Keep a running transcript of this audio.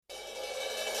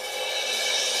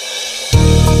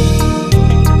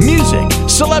music,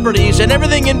 celebrities, and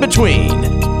everything in between.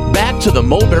 Back to the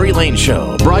Mulberry Lane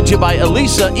Show, brought to you by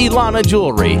Elisa Ilana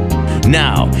Jewelry.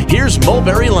 Now, here's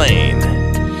Mulberry Lane.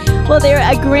 Well, they're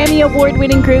a Grammy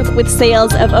Award-winning group with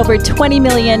sales of over 20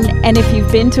 million. And if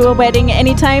you've been to a wedding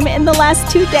anytime in the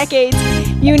last 2 decades,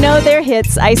 you know their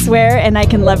hits, I Swear, and I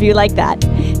Can Love You Like That.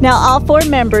 Now, all 4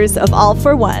 members of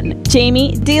All-4-One,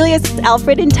 Jamie, Delius,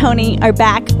 Alfred, and Tony, are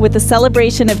back with a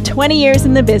celebration of 20 years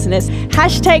in the business.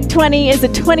 Hashtag 20 is a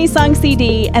 20-song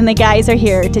CD, and the guys are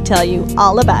here to tell you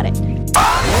all about it.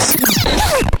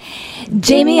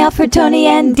 Jamie, Alfred, Tony,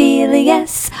 and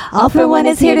Delius. All-4-One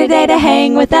is here today to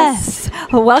hang with us.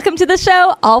 Welcome to the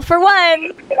show,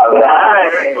 All-4-One.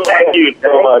 Hi. Thank you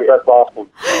so much. That's awesome.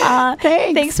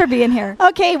 Thanks for being here.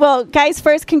 Okay, well, guys,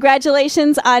 first,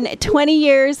 congratulations on 20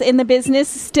 years in the business,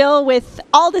 still with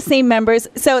all the same members.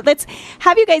 So let's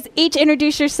have you guys each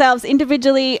introduce yourselves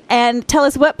individually and tell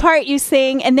us what part you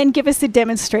sing, and then give us a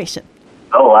demonstration.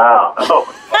 Oh, wow.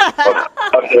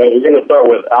 Okay, we're going to start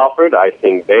with Alfred. I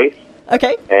sing bass.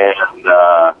 Okay. And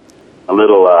a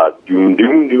little doom,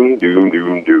 doom, doom, doom,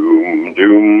 doom, doom,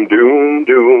 doom, doom,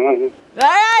 doom. All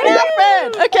right,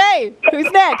 Alfred. Okay,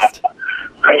 who's next?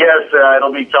 I guess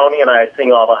it'll be Tony, and I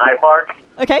sing all the high parts.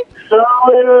 Okay. So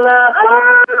in love.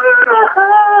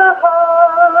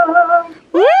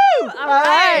 Woo! All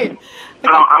right.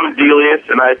 I'm Delius,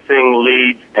 and I sing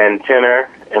lead and tenor,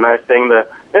 and I sing the,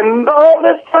 and all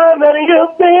this time that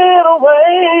you've been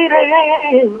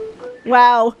waiting.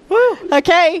 Wow. Woo.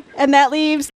 Okay, and that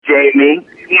leaves Jamie.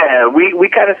 Yeah, we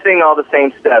kind of sing all the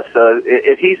same stuff. So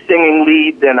if he's singing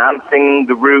lead, then I'm singing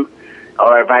the root,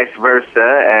 or vice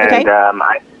versa. And okay.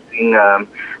 I sing,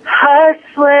 I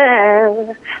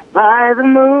swear by the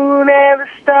moon and the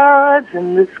stars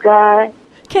in the sky.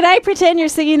 Can I pretend you're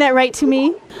singing that right to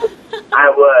me? I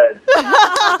was.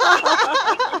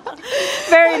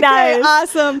 Very nice. Okay,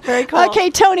 awesome. Very cool.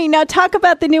 Okay, Tony, now talk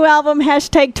about the new album,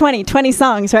 Hashtag 20. 20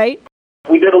 songs, right?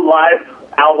 We did a live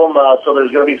album, so there's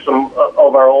going to be some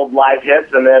of our old live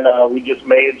hits, and then we just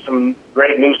made some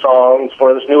great new songs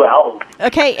for this new album.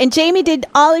 Okay, and Jamie, did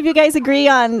all of you guys agree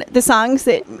on the songs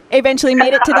that eventually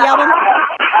made it to the album?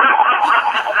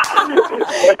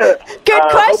 Good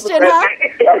question, huh?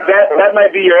 That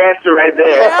might be your answer right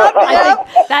there. Yep.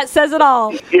 That says it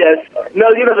all. Yes. No,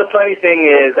 the funny thing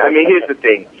is, here's the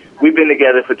thing. We've been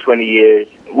together for 20 years.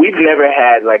 We've never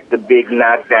had, like, the big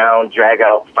knockdown,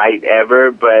 drag-out fight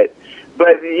ever, but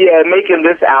yeah, making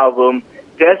this album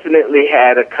definitely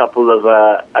had a couple of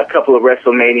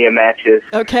WrestleMania matches.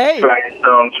 Okay. Trying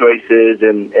song choices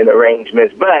and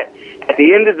arrangements. But at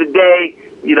the end of the day,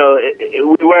 we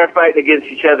weren't fighting against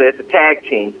each other. It's a tag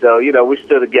team. So, we're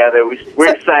still together.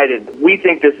 We're excited. We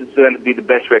think this is going to be the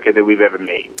best record that we've ever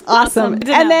made. Awesome.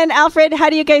 And then, Alfred,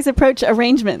 how do you guys approach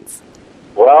arrangements?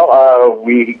 Well,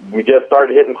 we just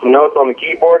started hitting some notes on the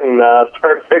keyboard and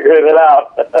started figuring it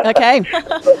out. Okay.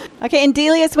 Okay, and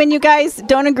Delius, when you guys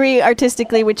don't agree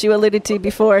artistically, which you alluded to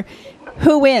before,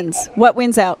 who wins? What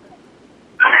wins out?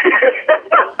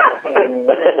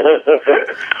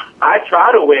 I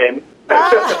try to win.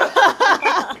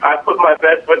 I put my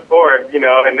best foot forward, and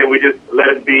then we just let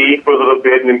it be for a little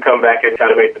bit and then come back and try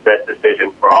to make the best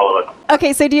decision for all of us.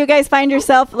 Okay, so do you guys find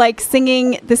yourself, like,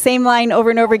 singing the same line over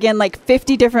and over again, like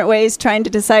 50 different ways, trying to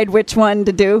decide which one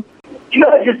to do?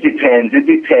 It just depends. It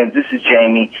depends. This is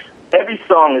Jamie. Every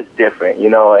song is different,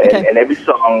 Okay. and every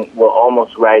song will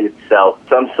almost write itself.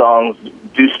 Some songs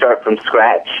do start from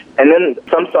scratch, and then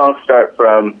some songs start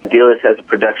from Delius as a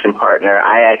production partner.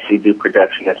 I actually do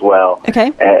production as well.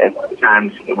 Okay. And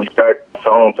sometimes we start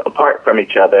songs apart from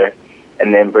each other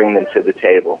and then bring them to the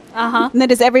table. Uh-huh. And then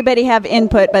does everybody have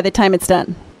input by the time it's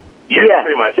done? Yeah,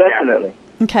 pretty much, definitely. Yeah.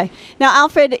 Okay. Now,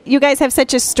 Alfred, you guys have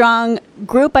such a strong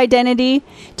group identity.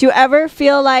 Do you ever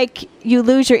feel like you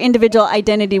lose your individual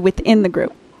identity within the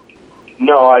group?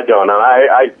 No, I don't.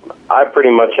 I pretty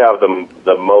much have the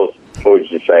most, what would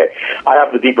you say? I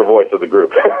have the deeper voice of the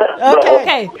group.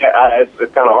 Okay.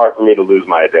 It's kind of hard for me to lose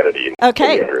my identity.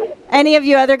 Okay. Any of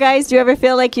you other guys, do you ever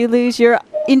feel like you lose your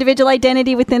individual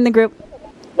identity within the group?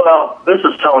 Well, this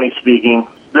is Tony speaking.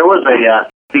 There was a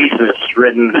thesis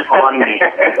written on me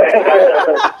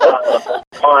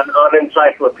on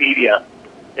Encyclopedia.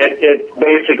 It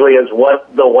basically is what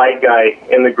the white guy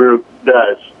in the group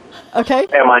does. Okay.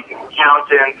 Am I an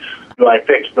accountant? Do I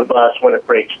fix the bus when it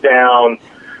breaks down?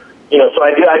 So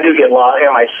I do get lost.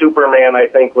 Am I Superman? I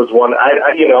think was one. So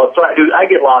I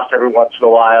get lost every once in a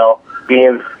while,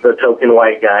 being the token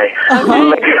white guy.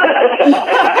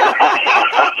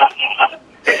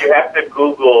 You have to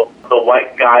Google the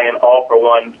white guy in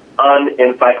All-4-One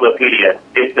Encyclopedia.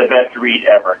 It's the best read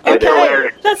ever. Okay,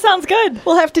 that sounds good.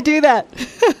 We'll have to do that.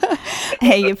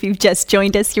 Hey, if you've just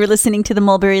joined us, you're listening to the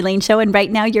Mulberry Lane Show, and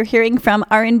right now you're hearing from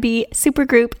R&B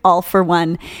supergroup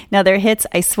All-4-One. Now, their hits,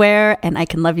 I Swear and I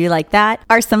Can Love You Like That,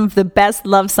 are some of the best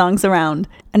love songs around.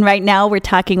 And right now we're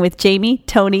talking with Jamie,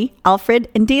 Tony, Alfred,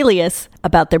 and Delius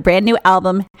about their brand new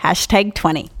album,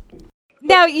 #20.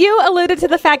 Now, you alluded to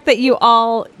the fact that you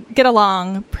all get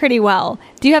along pretty well.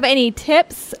 Do you have any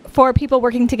tips for people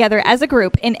working together as a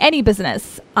group in any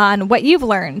business on what you've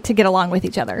learned to get along with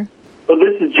each other? Well,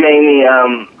 this is Jamie.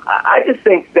 I just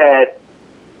think that,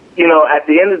 at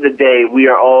the end of the day, we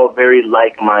are all very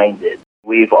like-minded.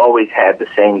 We've always had the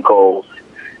same goals.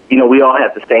 We all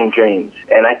have the same dreams.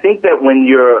 And I think that when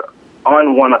you're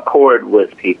on one accord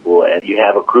with people and you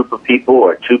have a group of people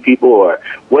or two people or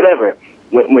whatever,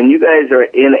 when you guys are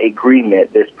in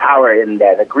agreement, there's power in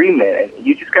that agreement. And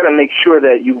you just got to make sure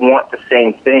that you want the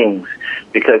same things,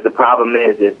 because the problem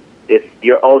is if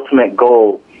your ultimate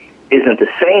goal isn't the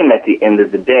same at the end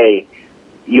of the day,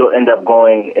 you'll end up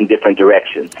going in different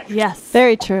directions. Yes,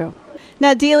 very true.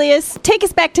 Now, Delius, take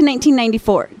us back to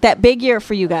 1994, that big year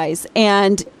for you guys,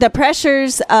 and the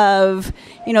pressures of,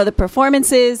 the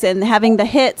performances and having the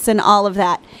hits and all of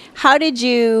that. How did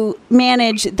you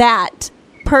manage that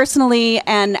personally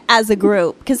and as a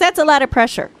group? Because that's a lot of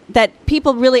pressure that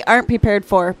people really aren't prepared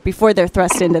for before they're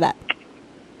thrust into that.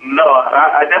 No,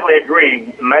 I definitely agree.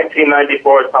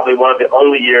 1994 is probably one of the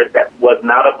only years that was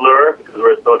not a blur, because we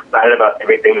were so excited about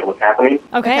everything that was happening.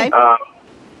 Okay.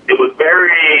 It was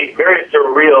very, very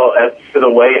surreal as to the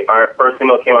way our first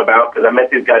single came about, because I met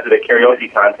these guys at a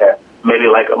karaoke contest. Maybe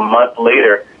like a month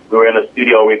later, we were in the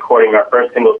studio recording our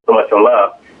first single, So Much in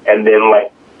Love. And then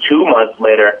like 2 months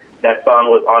later, that song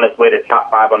was on its way to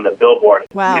top 5 on the Billboard.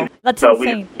 Wow, that's so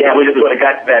insane. We just would have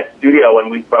got to that studio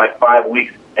and we for like 5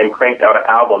 weeks and cranked out an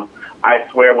album. I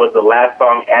Swear was the last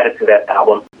song added to that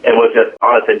album. It was just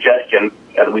on a suggestion,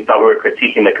 as we thought we were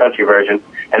critiquing the country version.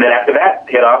 And then after that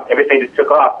hit off, everything just took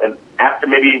off. And after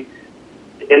maybe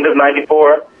the end of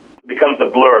 94, it becomes a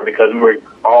blur, because we were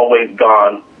always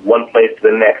gone one place to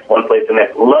the next,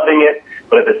 loving it.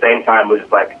 But at the same time, it was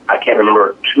just like, I can't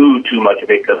remember too much of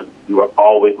it, because we were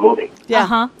always moving. Yeah.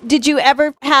 Uh-huh. Did you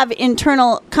ever have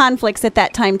internal conflicts at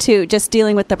that time, too, just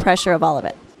dealing with the pressure of all of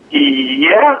it?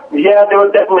 Yeah, there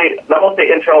was definitely, I won't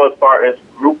say internal as far as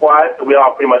group-wise, we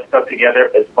all pretty much stuck together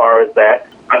as far as that.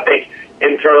 I think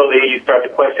internally you start to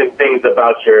question things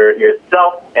about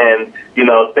yourself, and,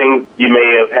 things you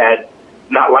may have had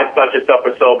not liked about yourself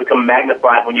or so become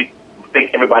magnified when you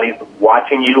think everybody's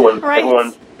watching you and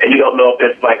everyone, and you don't know if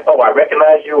it's like, oh, I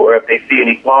recognize you, or if they see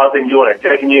any flaws in you and are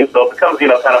checking you. So it becomes,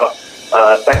 kind of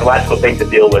a psychological thing to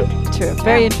deal with. True.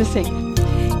 Very interesting.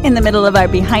 In the middle of our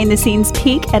behind-the-scenes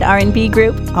peek at R&B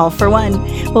group,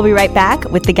 All-4-One. We'll be right back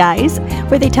with the guys,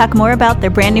 where they talk more about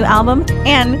their brand new album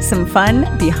and some fun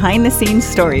behind-the-scenes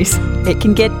stories. It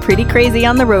can get pretty crazy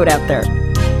on the road out there.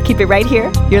 Keep it right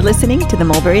here. You're listening to The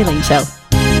Mulberry Lane Show.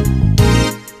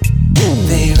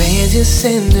 They ran to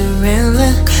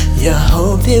Cinderella, you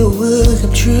hoped it would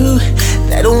come true,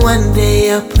 that one day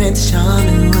a Prince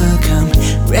Charming would come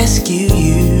rescue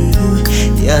you.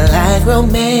 You like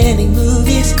romantic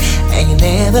movies, and you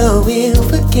never will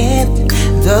forget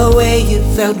the way you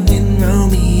felt when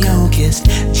Romeo kissed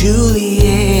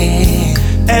Juliet.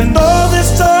 And boy,